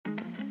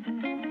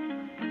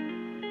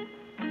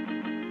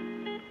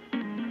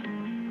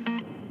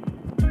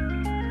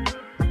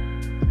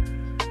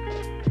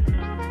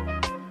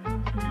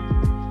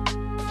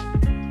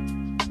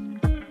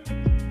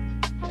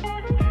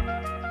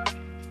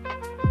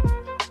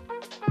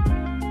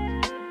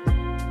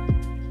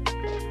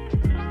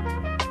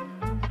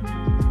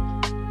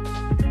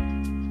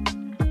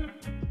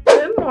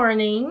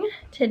morning.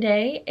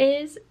 Today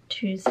is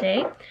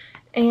Tuesday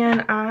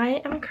and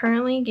I am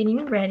currently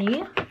getting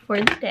ready for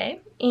the day.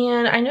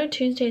 And I know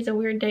Tuesday is a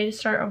weird day to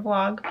start a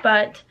vlog,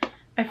 but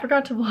I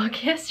forgot to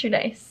vlog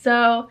yesterday.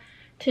 So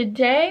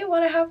today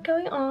what I have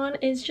going on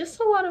is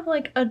just a lot of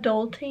like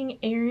adulting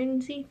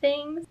errandsy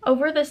things.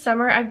 Over the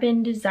summer I've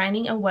been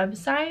designing a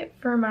website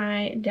for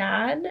my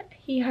dad.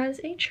 He has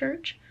a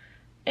church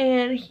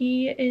and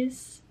he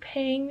is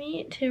paying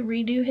me to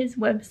redo his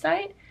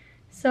website.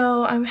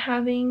 So I'm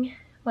having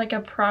like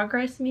a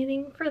progress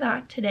meeting for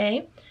that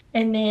today.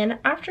 And then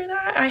after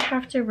that, I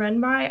have to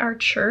run by our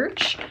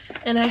church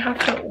and I have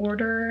to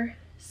order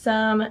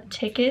some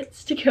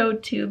tickets to go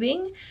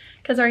tubing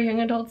because our young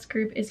adults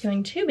group is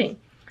going tubing.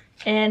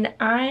 And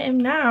I am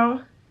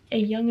now a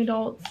young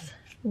adults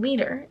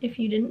leader, if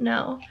you didn't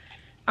know.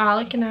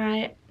 Alec and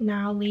I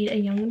now lead a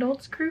young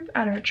adults group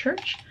at our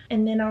church.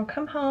 And then I'll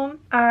come home.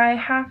 I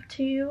have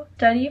to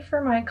study for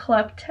my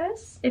CLEP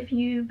test. If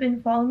you've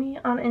been following me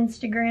on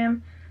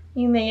Instagram,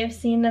 you may have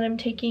seen that I'm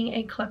taking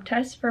a CLEP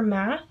test for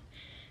math.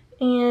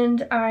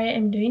 And I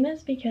am doing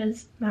this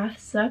because math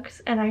sucks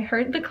and I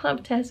heard the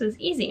CLEP test was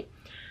easy.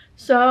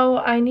 So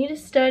I need to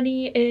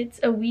study.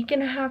 It's a week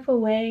and a half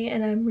away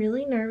and I'm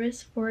really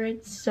nervous for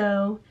it.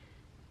 So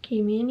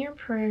keep me in your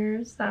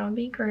prayers. That would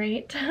be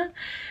great.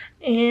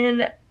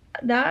 And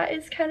that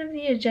is kind of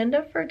the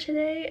agenda for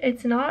today.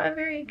 It's not a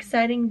very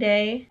exciting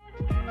day.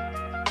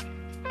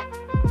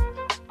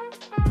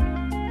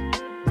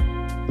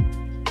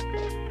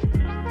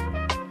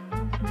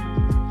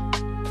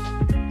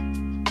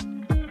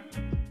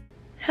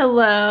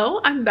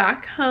 Hello, I'm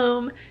back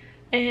home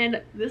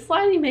and this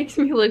lighting makes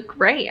me look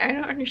great. I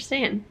don't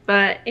understand.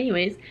 But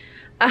anyways,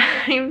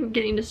 I'm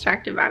getting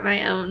distracted by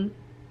my own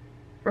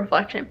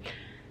reflection.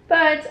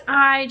 But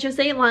I just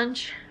ate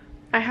lunch.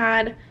 I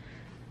had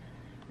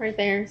right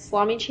there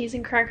salami, cheese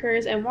and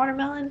crackers and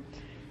watermelon,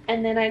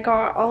 and then I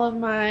got all of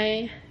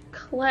my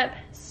CLEP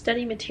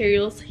study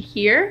materials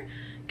here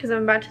because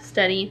I'm about to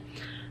study.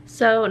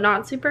 So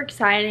not super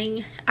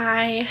exciting.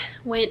 I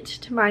went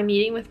to my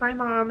meeting with my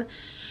mom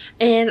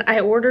and I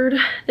ordered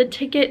the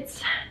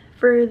tickets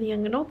for the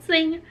young adults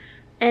thing,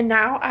 and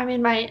now I'm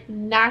in my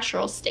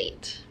natural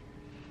state.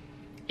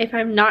 If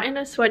I'm not in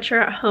a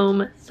sweatshirt at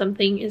home,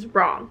 something is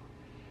wrong.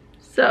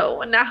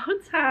 So now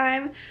it's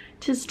time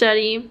to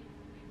study.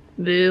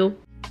 Boo.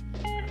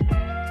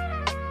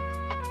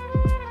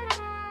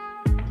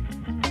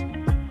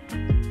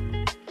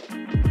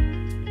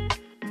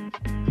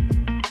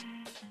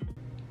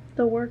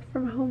 The work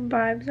from home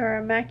vibes are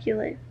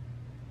immaculate.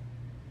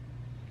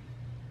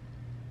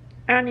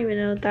 I don't even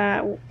know what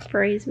that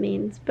phrase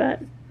means,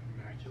 but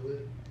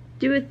immaculate?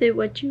 Do with it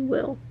what you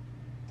will.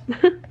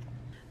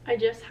 I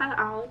just had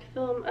Alec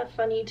film a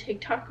funny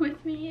TikTok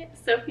with me,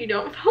 so if you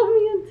don't follow me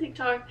on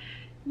TikTok,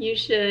 you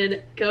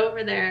should go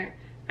over there.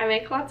 I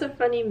make lots of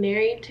funny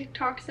married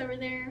TikToks over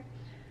there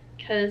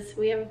because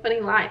we have a funny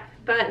life.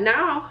 But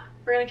now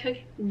we're gonna cook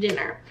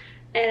dinner.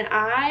 And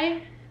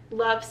I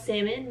love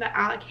salmon, but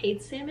Alec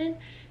hates salmon.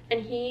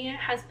 And he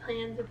has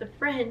plans with a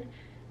friend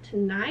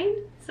tonight.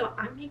 So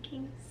I'm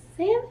making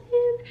salmon.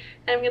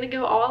 And I'm gonna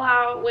go all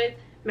out with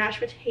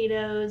mashed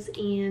potatoes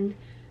and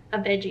a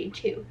veggie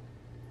too.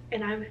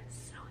 And I'm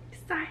so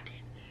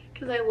excited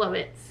because I love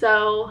it.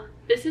 So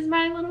this is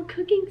my little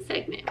cooking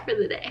segment for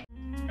the day.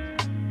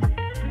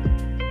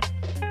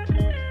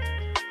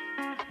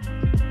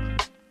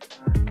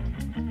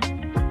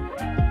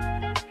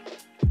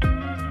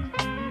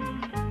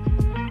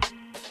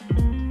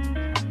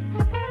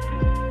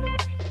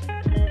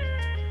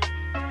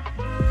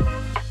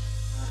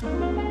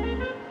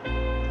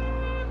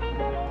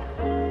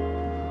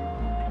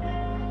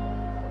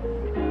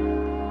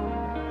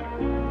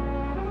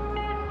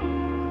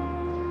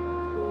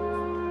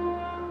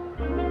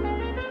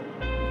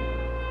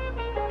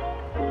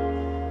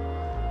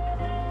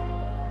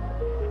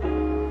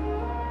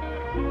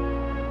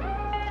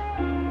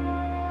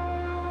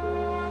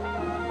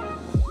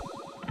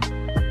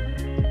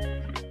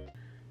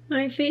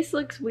 My face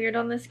looks weird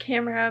on this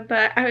camera,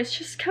 but I was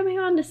just coming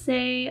on to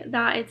say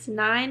that it's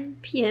 9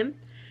 p.m.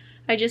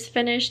 I just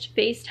finished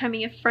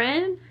FaceTiming a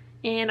friend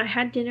and I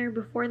had dinner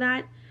before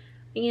that.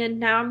 And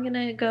now I'm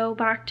gonna go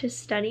back to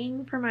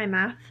studying for my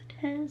math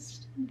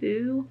test.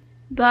 Boo.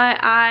 But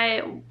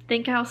I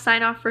think I'll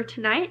sign off for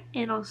tonight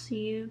and I'll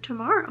see you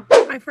tomorrow.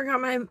 I forgot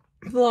my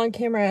vlog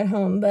camera at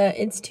home, but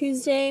it's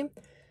Tuesday.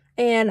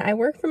 And I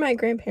work for my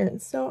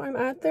grandparents, so I'm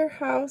at their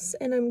house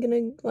and I'm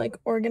gonna like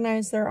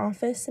organize their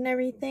office and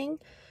everything.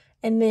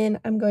 And then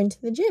I'm going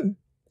to the gym.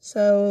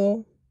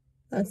 So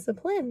that's the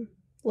plan.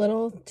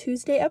 Little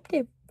Tuesday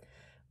update.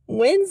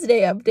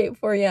 Wednesday update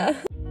for ya.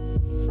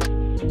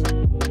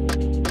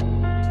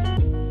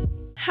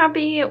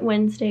 Happy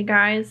Wednesday,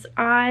 guys.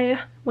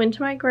 I went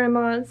to my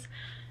grandma's,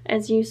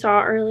 as you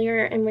saw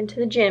earlier, and went to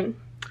the gym.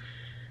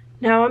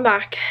 Now I'm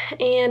back,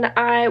 and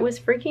I was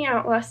freaking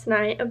out last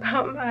night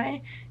about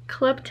my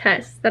CLEP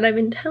test that I've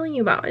been telling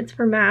you about. It's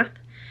for math,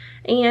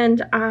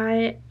 and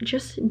I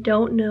just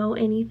don't know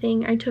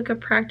anything. I took a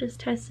practice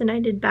test and I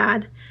did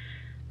bad.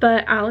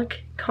 but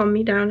Alec calmed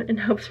me down and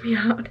helps me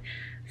out.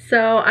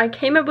 So I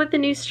came up with a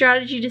new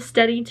strategy to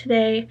study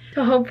today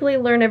to hopefully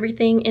learn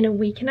everything in a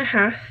week and a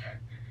half.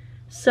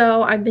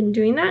 So I've been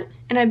doing that,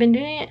 and I've been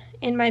doing it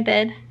in my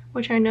bed,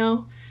 which I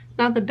know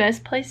not the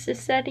best place to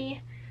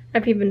study.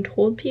 I've even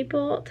told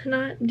people to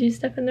not do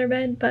stuff in their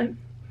bed, but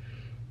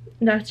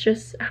that's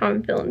just how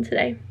I'm feeling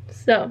today.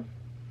 So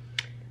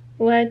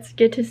let's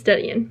get to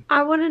studying.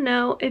 I want to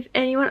know if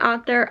anyone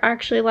out there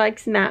actually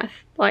likes math,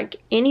 like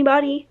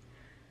anybody,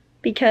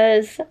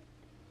 because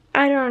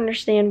I don't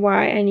understand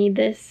why I need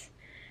this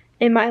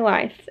in my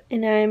life,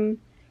 and I'm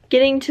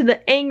getting to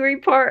the angry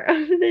part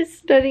of this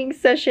studying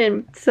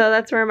session. So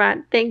that's where I'm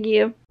at. Thank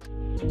you.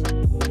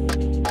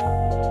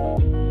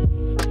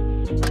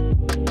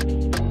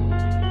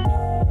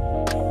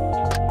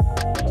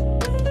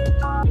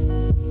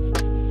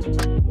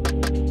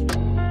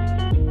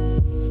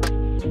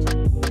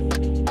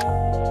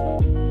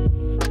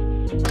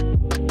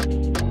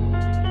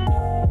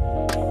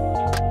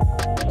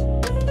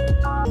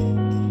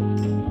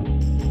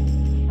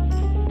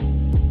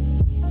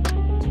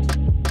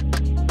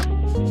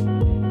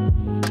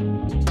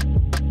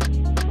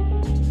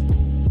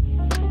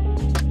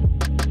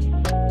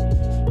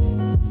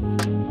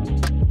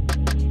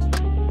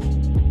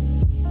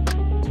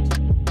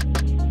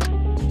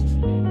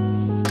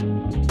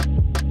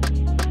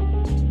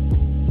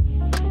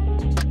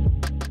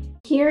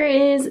 Here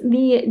is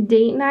the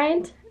date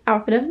night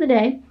outfit of the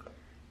day.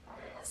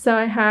 So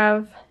I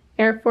have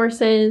Air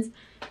Forces.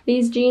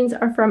 These jeans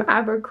are from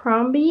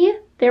Abercrombie.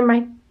 They're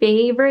my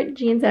favorite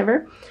jeans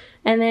ever.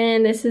 And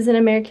then this is an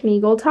American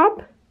Eagle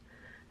top.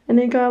 And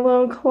they got a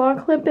little claw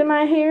clip in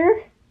my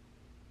hair.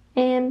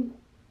 And,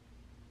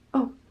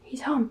 oh,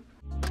 he's home.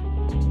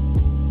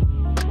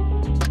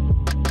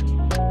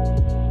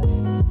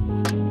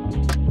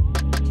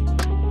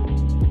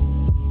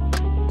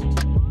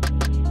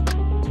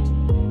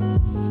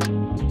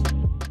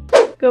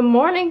 Good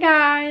morning,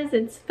 guys.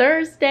 It's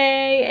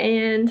Thursday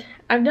and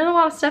I've done a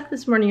lot of stuff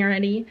this morning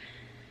already.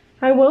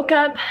 I woke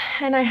up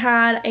and I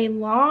had a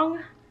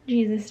long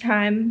Jesus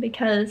time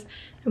because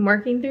I'm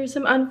working through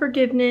some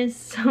unforgiveness,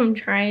 so I'm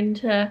trying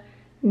to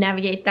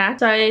navigate that.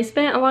 So I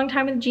spent a long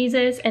time with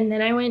Jesus, and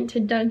then I went to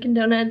Dunkin'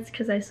 Donuts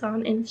because I saw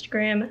on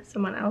Instagram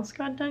someone else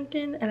got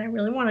Dunkin' and I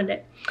really wanted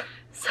it.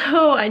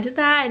 So I did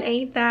that and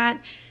ate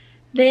that.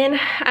 Then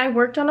I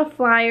worked on a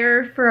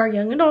flyer for our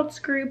young adults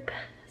group,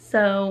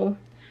 so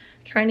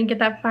trying to get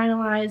that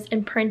finalized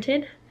and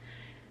printed.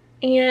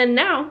 And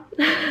now,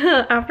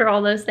 after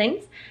all those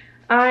things,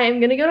 I'm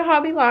gonna go to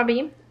Hobby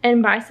Lobby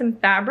and buy some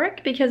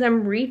fabric because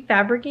I'm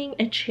refabricating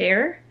a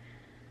chair.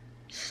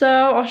 So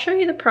I'll show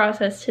you the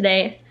process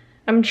today.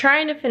 I'm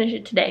trying to finish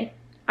it today.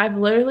 I've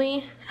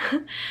literally,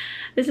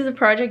 this is a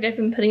project I've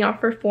been putting off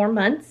for 4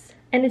 months,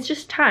 and it's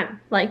just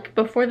time. Like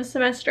before the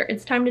semester,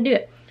 it's time to do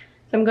it.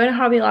 So I'm going to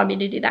Hobby Lobby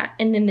to do that,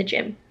 and then the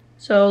gym.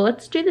 So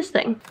let's do this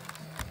thing.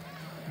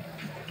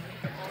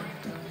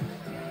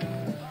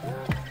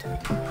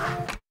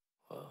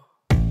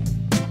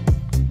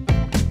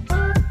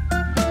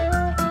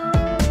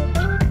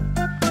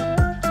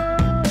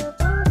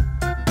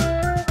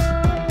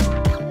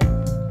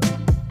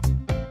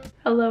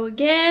 Hello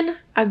again.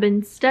 I've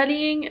been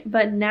studying,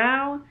 but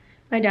now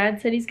my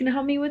dad said he's gonna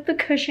help me with the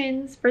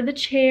cushions for the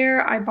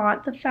chair. I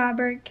bought the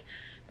fabric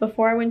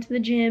before I went to the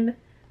gym.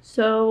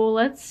 So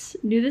let's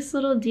do this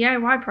little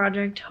DIY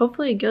project.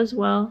 Hopefully it goes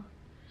well.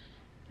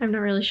 I'm not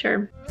really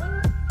sure.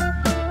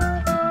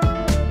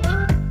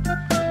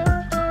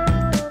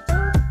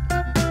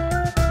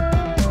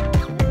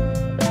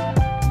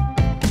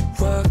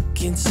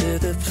 Walk into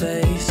the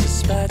place, a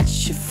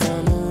spot you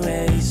from a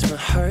ways. My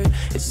heart,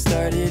 it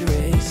started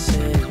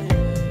racing.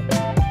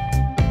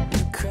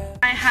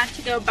 I had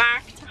to go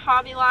back to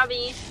Hobby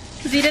Lobby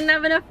because we didn't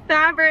have enough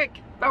fabric,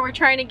 but we're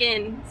trying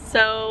again.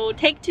 So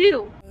take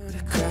 2.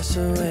 Across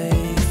a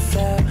wave,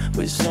 flat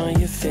was on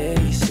your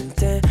face, and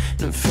then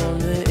from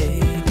the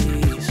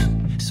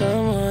 80s,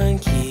 someone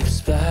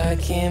keeps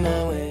blocking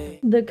my way.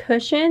 The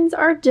cushions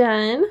are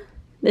done.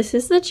 This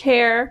is the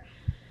chair,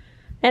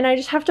 and I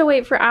just have to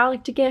wait for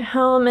Alec to get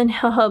home and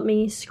he'll help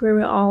me screw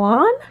it all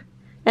on,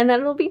 and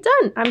then it'll be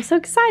done. I'm so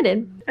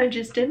excited. I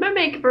just did my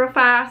makeup real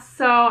fast,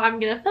 so I'm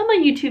gonna film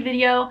a YouTube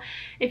video.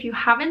 If you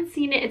haven't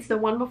seen it, it's the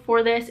one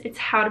before this. It's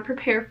how to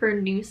prepare for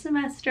a new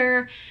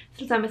semester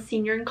since I'm a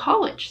senior in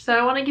college. So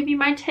I wanna give you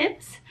my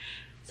tips.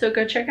 So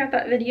go check out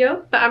that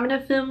video, but I'm gonna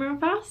film real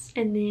fast,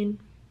 and then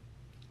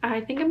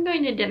I think I'm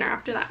going to dinner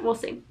after that. We'll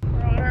see.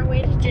 We're on our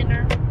way to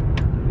dinner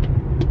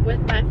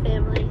with my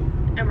family,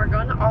 and we're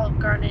going to Olive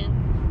Garden.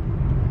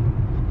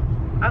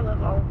 I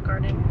love Olive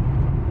Garden.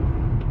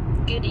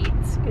 Good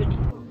eats, good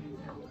eats.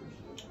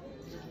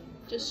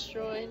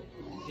 Destroyed.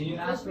 Can you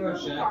ask for a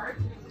check?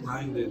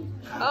 Mine did.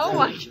 Oh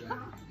my god.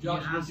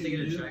 Josh, wants to get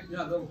a check?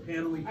 That little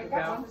panel we took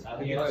out.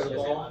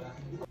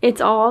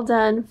 It's all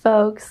done,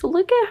 folks.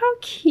 Look at how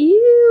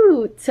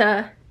cute.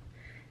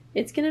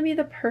 It's gonna be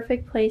the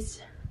perfect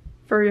place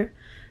for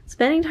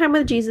spending time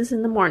with Jesus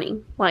in the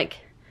morning. Like,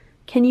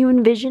 Can you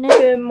envision it?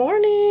 Good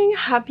morning,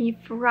 happy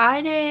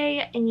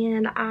Friday,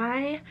 and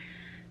I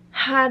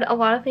had a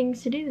lot of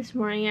things to do this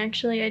morning.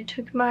 Actually, I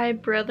took my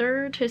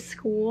brother to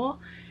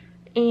school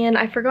and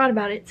I forgot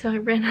about it, so I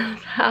ran out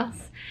of the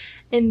house.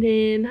 And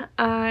then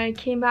I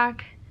came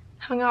back,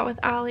 hung out with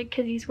Alec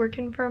because he's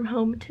working from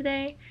home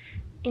today,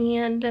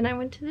 and then I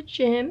went to the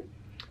gym.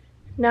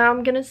 Now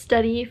I'm gonna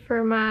study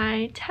for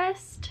my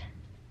test.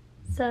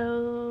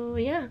 So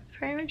yeah,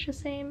 pretty much the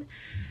same.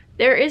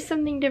 There is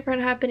something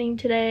different happening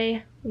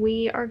today.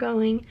 We are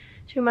going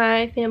to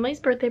my family's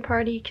birthday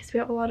party because we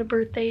have a lot of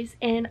birthdays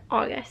in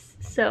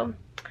August. So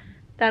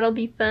that'll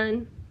be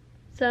fun.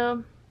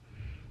 So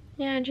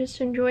yeah,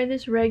 just enjoy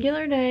this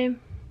regular day.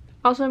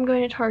 Also, I'm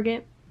going to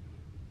Target.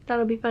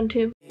 That'll be fun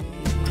too.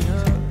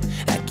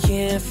 I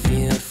can't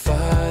feel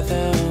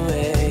farther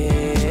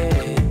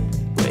away.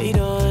 Wait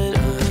on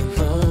a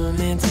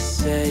moment to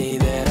say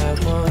that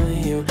I want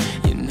you.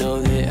 You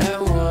know that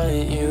I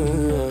want you.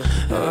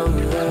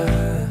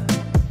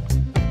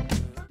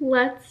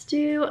 Let's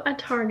do a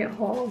Target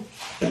haul.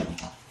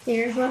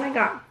 Here's what I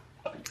got.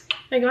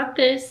 I got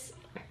this,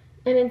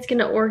 and it's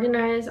gonna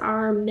organize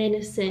our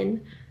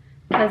medicine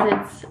because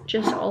it's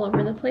just all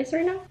over the place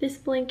right now. This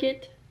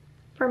blanket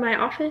for my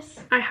office,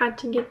 I had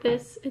to get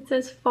this. It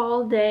says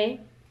fall day,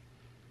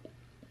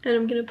 and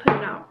I'm gonna put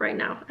it out right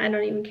now. I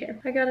don't even care.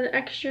 I got an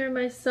extra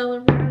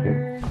micellar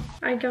water.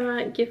 I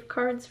got gift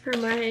cards for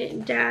my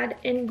dad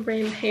and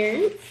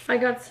grandparents. I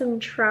got some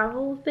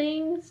travel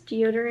things,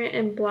 deodorant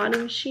and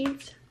blotting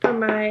sheets for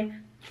my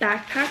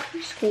backpack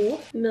for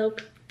school.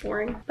 Milk,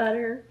 boring.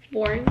 Butter,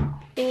 boring.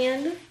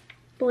 And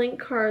blank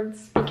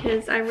cards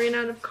because I ran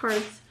out of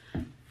cards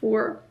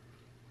for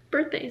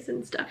birthdays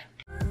and stuff.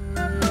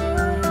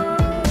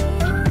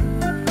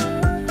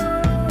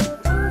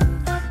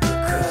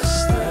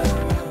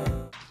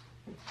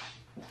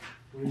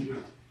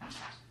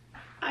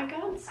 I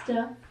got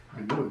stuff. I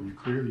know, you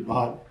clearly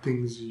bought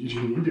things you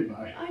didn't need to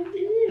buy. I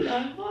did.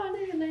 I bought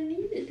it and I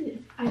needed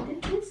it. I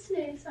did this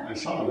today, so I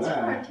saw did this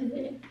that. part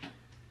today.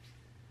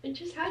 It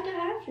just had to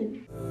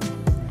happen.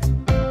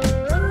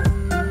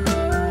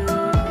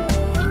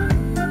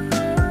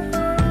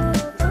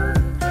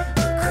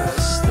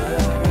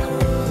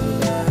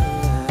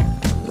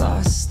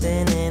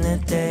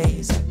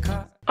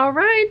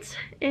 Alright,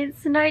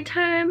 it's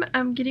nighttime.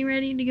 I'm getting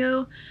ready to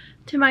go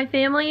to my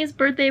family's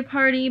birthday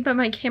party, but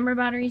my camera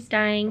battery's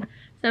dying.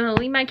 So I'm gonna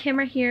leave my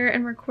camera here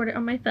and record it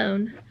on my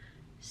phone.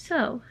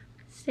 So,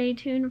 stay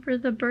tuned for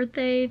the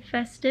birthday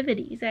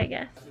festivities, I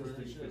guess.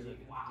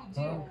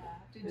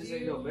 Did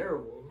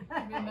you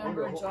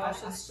remember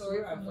Josh's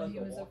story from when he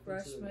was a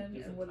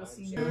freshman and what a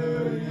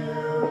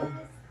senior?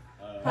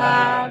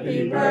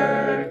 Happy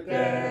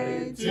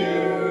birthday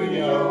to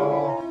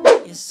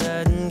you. Your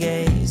sudden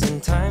gaze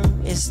and time,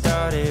 it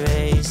started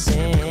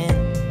racing.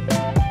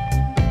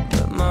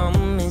 But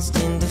moments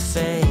tend to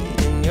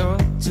fade and you're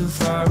too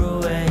far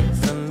away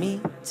from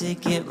me to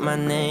get my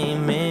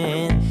name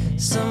in.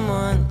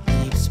 Someone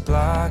keeps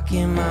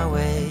blocking my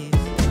way.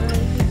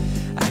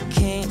 I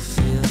can't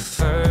feel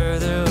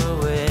further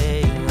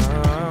away.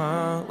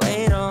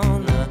 Wait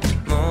on a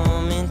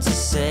moment to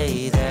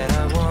say that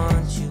I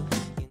want you.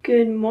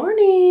 Good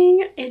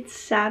morning. It's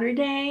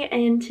Saturday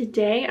and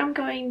today I'm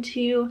going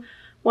to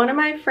one of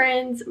my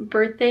friend's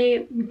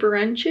birthday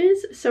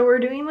brunches. So we're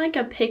doing like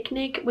a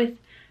picnic with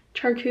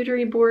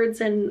charcuterie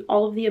boards and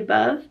all of the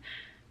above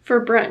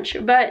for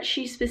brunch, but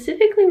she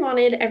specifically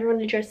wanted everyone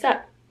to dress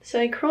up. So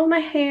I curled my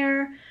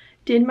hair,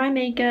 did my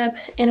makeup,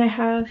 and I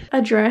have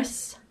a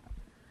dress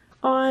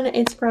on.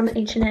 It's from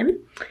H&M,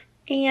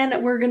 and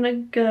I'm gonna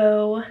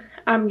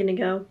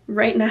go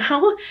right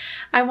now.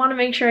 I want to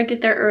make sure I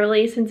get there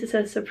early since it's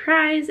a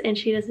surprise and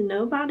she doesn't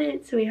know about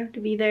it, so we have to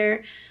be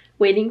there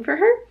waiting for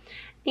her.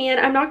 And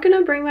I'm not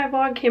gonna bring my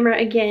vlog camera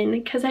again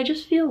because I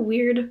just feel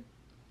weird.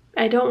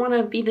 I don't want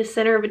to be the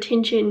center of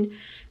attention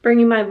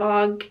bringing my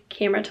vlog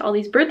camera to all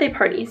these birthday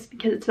parties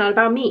because it's not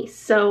about me.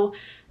 So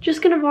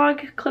just gonna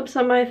vlog clips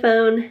on my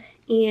phone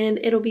and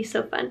it'll be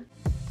so fun.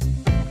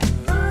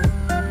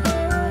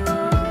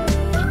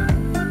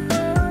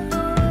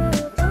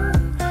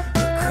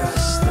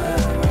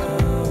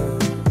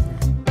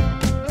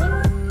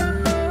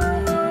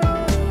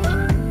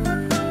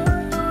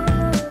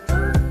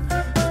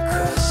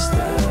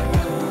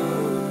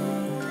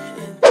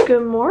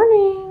 Good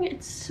morning,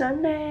 it's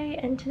Sunday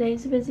and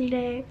today's a busy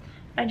day.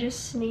 I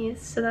just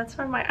sneezed, so that's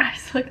why my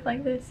eyes look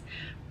like this.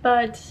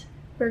 But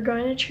we're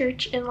going to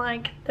church in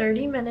like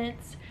 30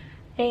 minutes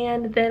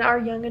and then our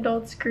young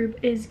adults group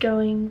is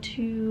going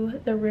to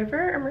the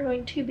river and we're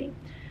going tubing.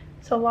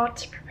 So a lot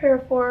to prepare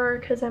for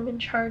because I'm in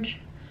charge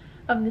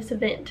of this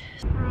event.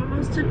 We're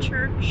almost to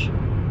church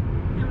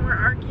and we're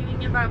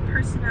arguing about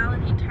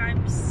personality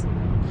types.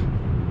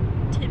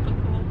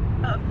 Typical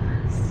of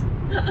us.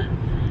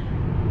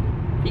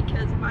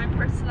 Because my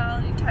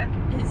personality type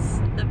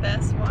is the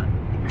best one.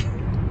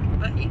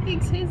 But he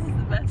thinks his is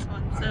the best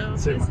one, so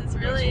this is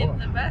really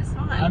the best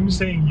one. I'm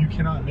saying you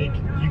cannot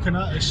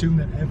assume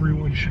that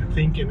everyone should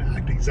think and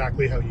act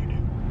exactly how you do.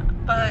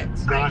 but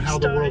I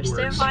just don't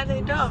understand why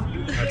they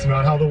don't. That's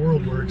not how the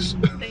world works.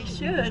 They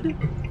should.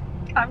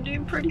 I'm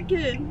doing pretty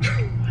good.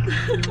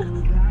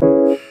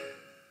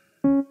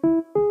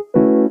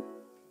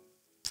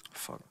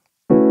 Fuck.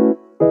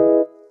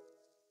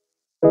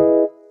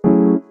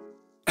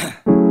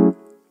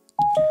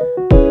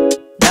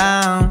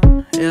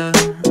 Down, yeah.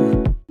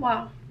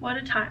 Wow, what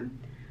a time.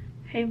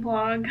 Hey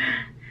vlog,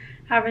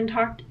 haven't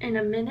talked in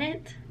a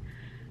minute.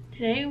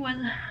 Today was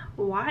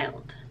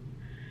wild.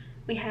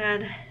 We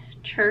had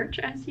church,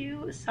 as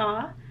you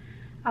saw,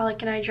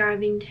 Alec and I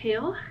driving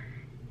to,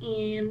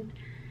 and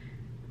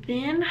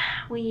then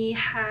we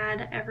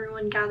had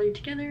everyone gathered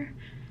together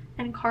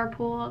and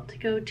carpool to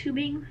go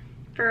tubing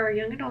for our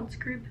young adults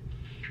group.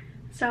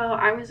 So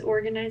I was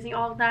organizing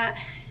all of that,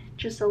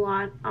 just a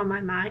lot on my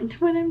mind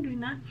when I'm doing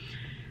that.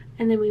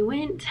 And then we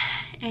went,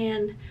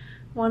 and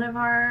one of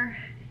our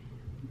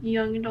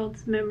young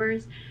adults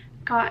members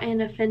got in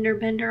a fender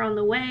bender on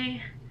the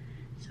way,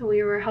 so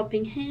we were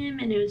helping him,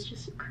 and it was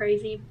just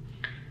crazy.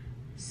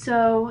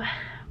 So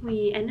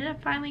we ended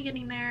up finally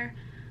getting there.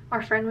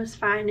 Our friend was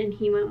fine and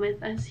he went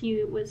with us.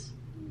 He was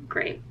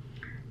great.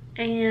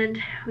 And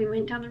we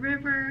went down the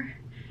river.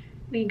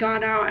 We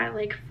got out at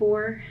like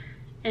 4,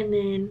 and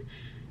then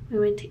we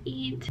went to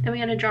eat. Then we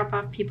had to drop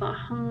off people at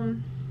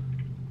home,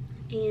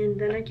 and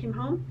then I came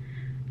home,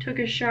 took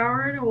a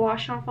shower to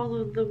wash off all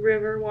of the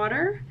river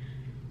water,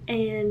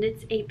 and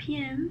it's 8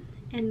 p.m.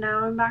 and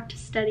now I'm back to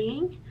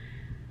studying.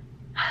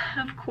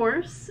 Of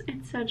course,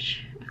 it's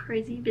such a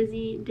crazy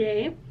busy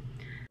day.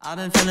 I've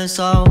been feeling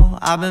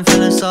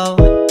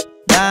so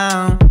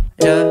down,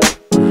 yeah.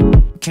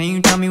 Can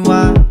you tell me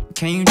why?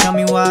 Can you tell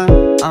me why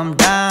I'm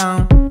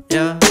down,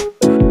 yeah?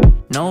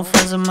 No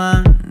friends of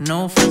mine,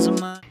 no friends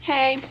of mine.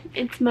 Hey,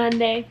 it's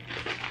Monday.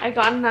 I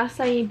got an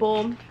acai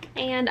bowl,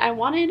 and I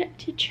wanted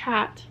to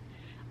chat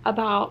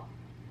about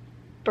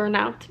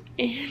burnout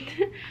and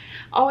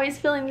always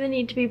feeling the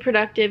need to be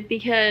productive,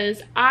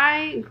 because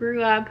I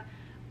grew up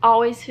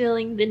always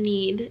feeling the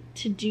need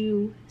to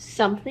do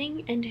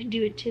something and to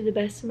do it to the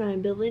best of my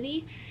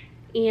ability,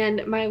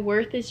 and my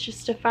worth is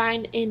just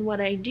defined in what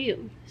I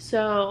do.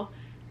 So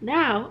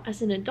now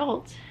as an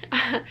adult,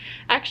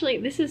 actually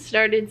this has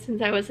started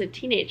since I was a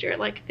teenager,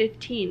 like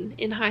 15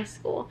 in high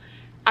school.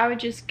 I would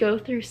just go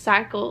through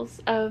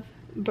cycles of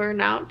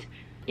burnout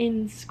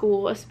in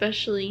school,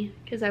 especially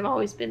because I've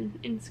always been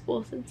in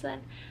school since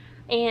then,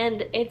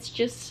 and it's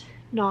just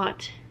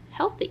not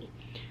healthy.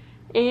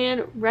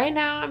 And right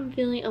now I'm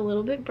feeling a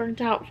little bit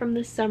burnt out from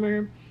the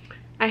summer.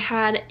 I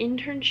had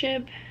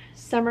internship,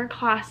 summer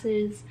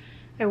classes,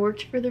 I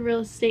worked for the real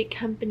estate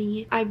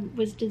company, I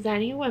was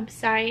designing a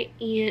website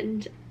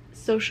and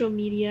social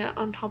media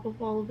on top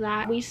of all of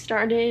that. We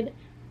started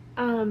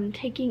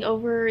taking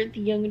over the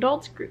young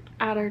adults group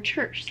at our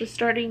church, so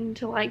starting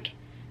to like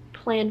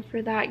plan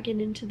for that,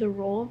 get into the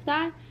role of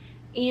that.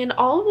 And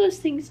all of those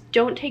things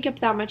don't take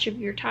up that much of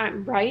your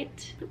time,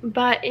 right?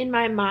 But in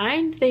my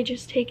mind, they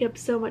just take up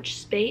so much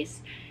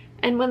space.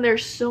 And when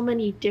there's so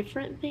many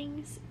different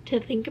things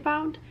to think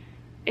about,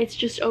 it's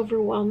just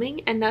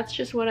overwhelming. And that's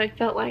just what I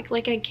felt like.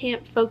 Like I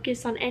can't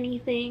focus on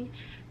anything.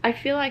 I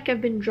feel like I've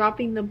been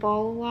dropping the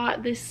ball a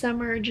lot this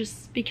summer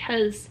just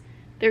because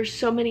there's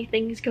so many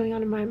things going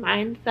on in my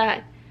mind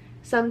that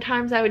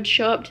sometimes I would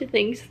show up to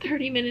things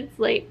 30 minutes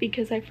late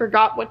because I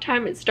forgot what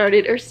time it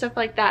started or stuff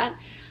like that.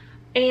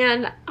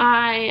 And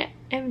I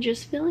am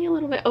just feeling a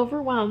little bit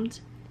overwhelmed,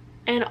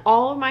 and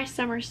all of my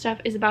summer stuff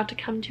is about to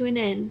come to an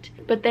end,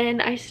 but then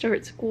I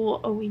start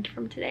school a week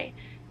from today,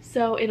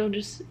 so it'll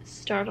just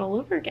start all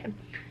over again.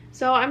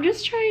 So I'm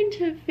just trying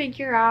to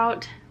figure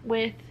out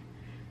with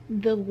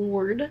the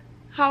Lord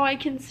how I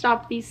can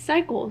stop these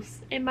cycles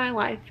in my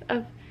life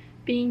of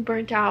being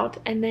burnt out,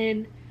 and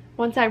then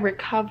once I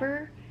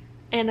recover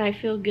and I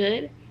feel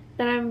good,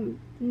 then I'm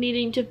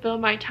needing to fill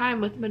my time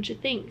with a bunch of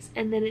things,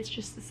 and then it's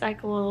just the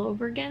cycle all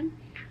over again.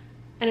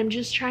 And I'm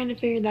just trying to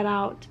figure that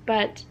out.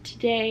 But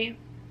today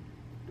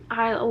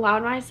I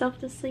allowed myself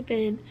to sleep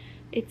in.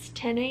 It's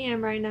 10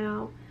 a.m. right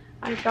now.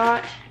 I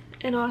got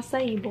an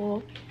acai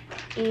bowl,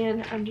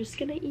 and I'm just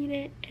gonna eat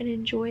it and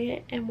enjoy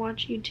it and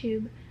watch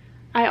YouTube.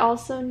 I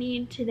also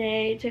need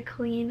today to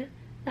clean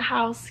the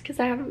house because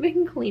I haven't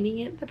been cleaning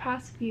it the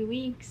past few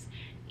weeks,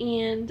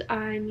 and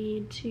I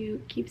need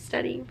to keep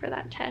studying for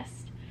that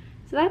test.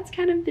 So that's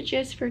kind of the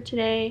gist for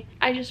today.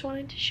 I just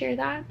wanted to share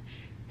that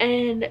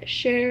and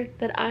share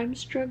that I'm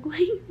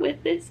struggling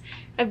with this.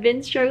 I've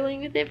been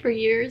struggling with it for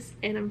years,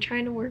 and I'm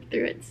trying to work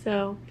through it.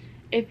 So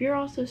if you're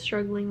also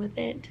struggling with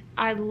it,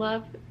 I'd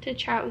love to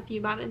chat with you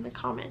about it in the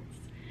comments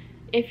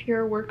if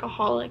you're a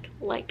workaholic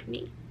like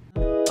me.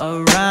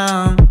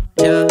 Around,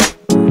 yeah.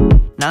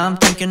 Now I'm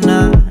thinking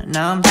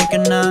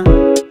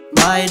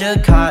might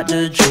have caught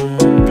the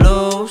June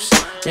blues.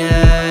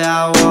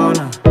 Yeah, I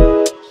wanna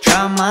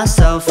drown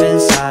myself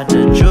inside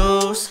the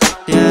juice.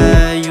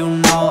 Yeah, you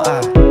know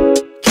I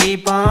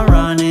keep on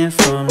running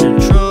from the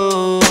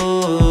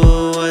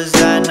truth. Was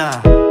that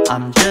not?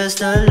 I'm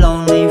just a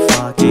lonely